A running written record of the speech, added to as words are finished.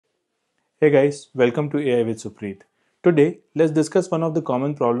Hey guys, welcome to AI with Supreet. Today, let's discuss one of the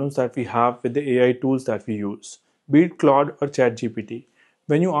common problems that we have with the AI tools that we use, be it Claude or ChatGPT.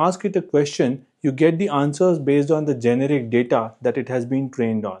 When you ask it a question, you get the answers based on the generic data that it has been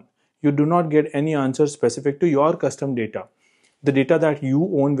trained on. You do not get any answers specific to your custom data, the data that you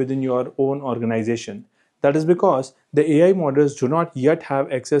own within your own organization. That is because the AI models do not yet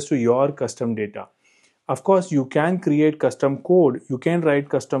have access to your custom data. Of course, you can create custom code. You can write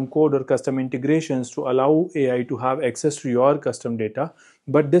custom code or custom integrations to allow AI to have access to your custom data.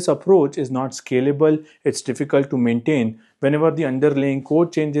 But this approach is not scalable. It's difficult to maintain. Whenever the underlying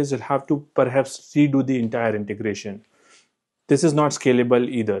code changes, you'll have to perhaps redo the entire integration. This is not scalable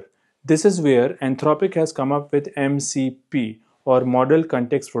either. This is where Anthropic has come up with MCP or Model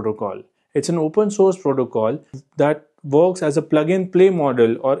Context Protocol. It's an open source protocol that works as a plug and play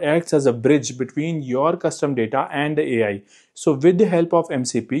model or acts as a bridge between your custom data and the AI. So, with the help of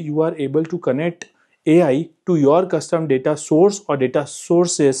MCP, you are able to connect AI to your custom data source or data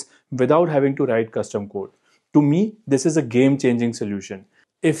sources without having to write custom code. To me, this is a game changing solution.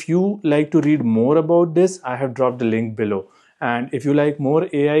 If you like to read more about this, I have dropped the link below. And if you like more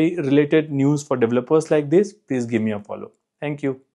AI related news for developers like this, please give me a follow. Thank you.